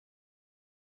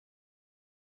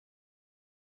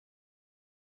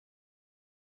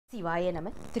Sivaya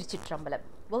Nama Thiruchitrambalam.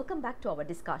 Welcome back to our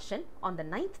discussion on the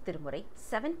 9th Tirumurai,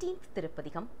 17th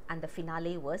Tirupathikam and the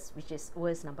finale verse, which is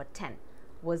verse number 10.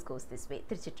 Verse goes this way,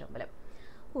 Thiruchitrambalam.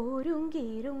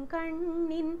 orungiru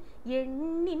kannin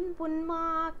எண்ணின்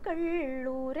புன்மாக்கள்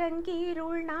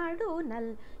உறங்கிருள் நடுநல்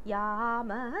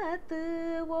யாமத்து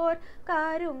ஓர்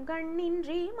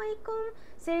கருங்கண்ணின்றி மைக்கும்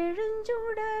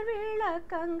செழுஞ்சுடர்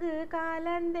விளக்கங்கு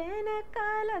கலந்தென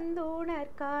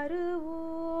கலந்துணர்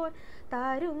கருவூர்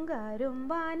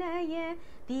தருங்கரும்பனைய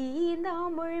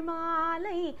தீந்தாமுள்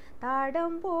மாலை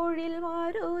தடம்பொழில்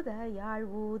மருதையாழ்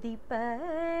ஊதிப்ப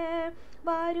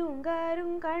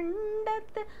வருங்கரும்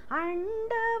கண்டத்து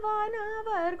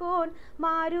அண்டவானவர்கோன்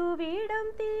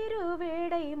மாறுவிடம்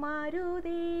திருவிடை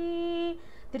மாருதே.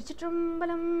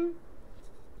 திருச்சிற்றம்பலம்.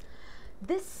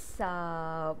 This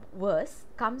verse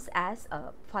comes as a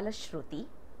Falashruti,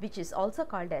 which is also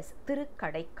called as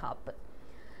Thirukkadaikkaappu,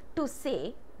 to say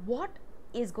what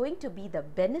is going to be the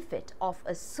benefit of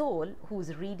a soul who is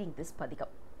reading this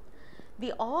padikam. We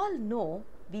all know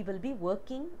we will be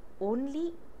working only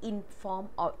in form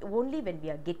of only when we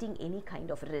are getting any kind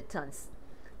of returns.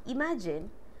 Imagine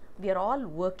we are all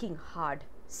working hard,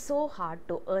 so hard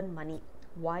to earn money.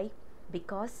 Why?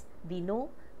 Because we know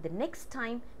the next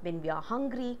time when we are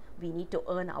hungry, we need to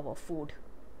earn our food.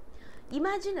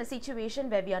 Imagine a situation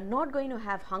where we are not going to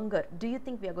have hunger. Do you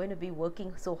think we are going to be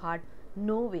working so hard?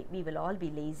 No way. We will all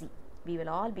be lazy. We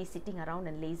will all be sitting around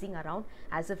and lazing around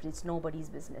as if it's nobody's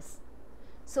business.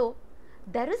 So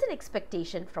there is an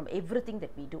expectation from everything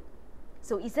that we do.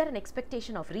 So is there an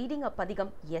expectation of reading a padikam?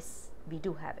 Yes, we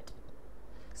do have it.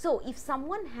 So if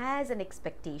someone has an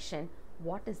expectation,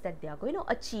 what is that they are going to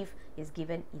achieve is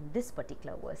given in this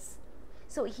particular verse.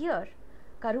 So here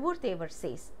Karuvoor Thevar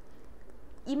says,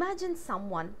 imagine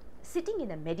someone sitting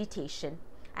in a meditation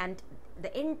and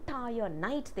the entire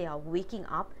night they are waking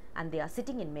up and they are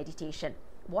sitting in meditation.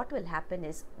 What will happen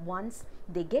is once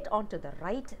they get onto the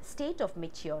right state of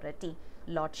maturity,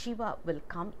 Lord Shiva will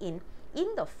come in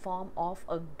the form of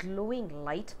a glowing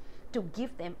light to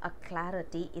give them a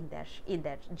clarity in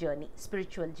their journey,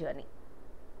 spiritual journey.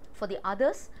 For the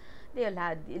others,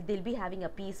 they'll be having a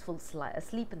peaceful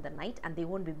sleep in the night and they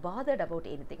won't be bothered about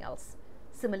anything else.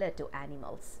 Similar to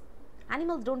animals.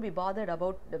 Animals don't be bothered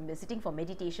about sitting for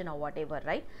meditation or whatever,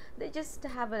 right? They just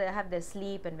have their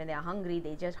sleep, and when they are hungry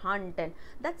they just hunt, and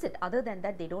that's it. Other than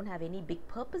that, they don't have any big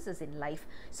purposes in life.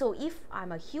 So if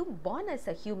I'm born as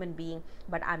a human being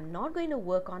but I'm not going to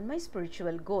work on my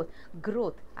spiritual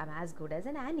growth, I'm as good as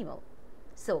an animal.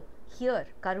 So here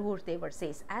Karuvoor Thevar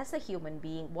says, as a human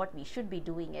being, what we should be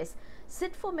doing is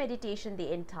sit for meditation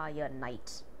the entire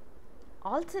night.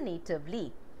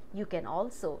 Alternatively, you can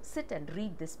also sit and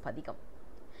read this padikam.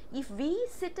 If we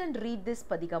sit and read this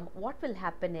padikam, what will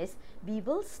happen is we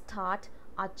will start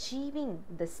achieving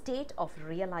the state of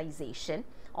realization,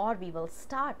 or we will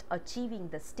start achieving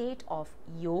the state of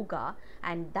yoga,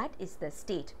 and that is the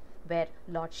state where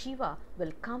Lord Shiva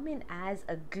will come in as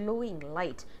a glowing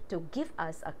light to give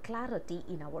us a clarity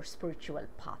in our spiritual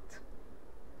path.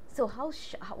 So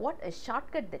what a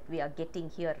shortcut that we are getting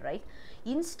here, right?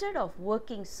 Instead of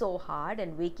working so hard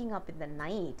and waking up in the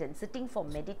night and sitting for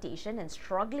meditation and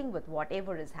struggling with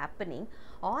whatever is happening,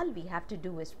 all we have to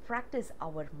do is practice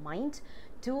our mind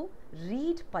to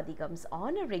read padikams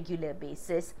on a regular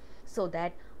basis, so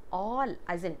that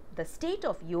as in the state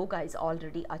of yoga is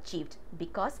already achieved,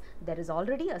 because there is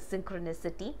already a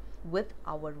synchronicity with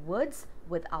our words,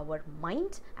 with our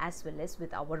mind, as well as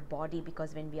with our body,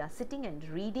 because when we are sitting and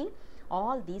reading,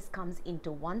 all these comes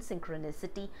into one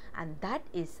synchronicity, and that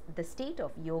is the state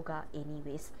of yoga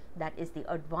anyways. That is the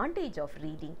advantage of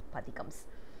reading padikams.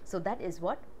 So that is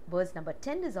what verse number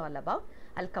 10 is all about.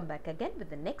 I'll come back again with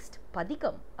the next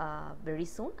padikam very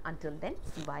soon. Until then,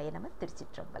 Sivaya Nama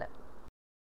Thiruchitrambalam.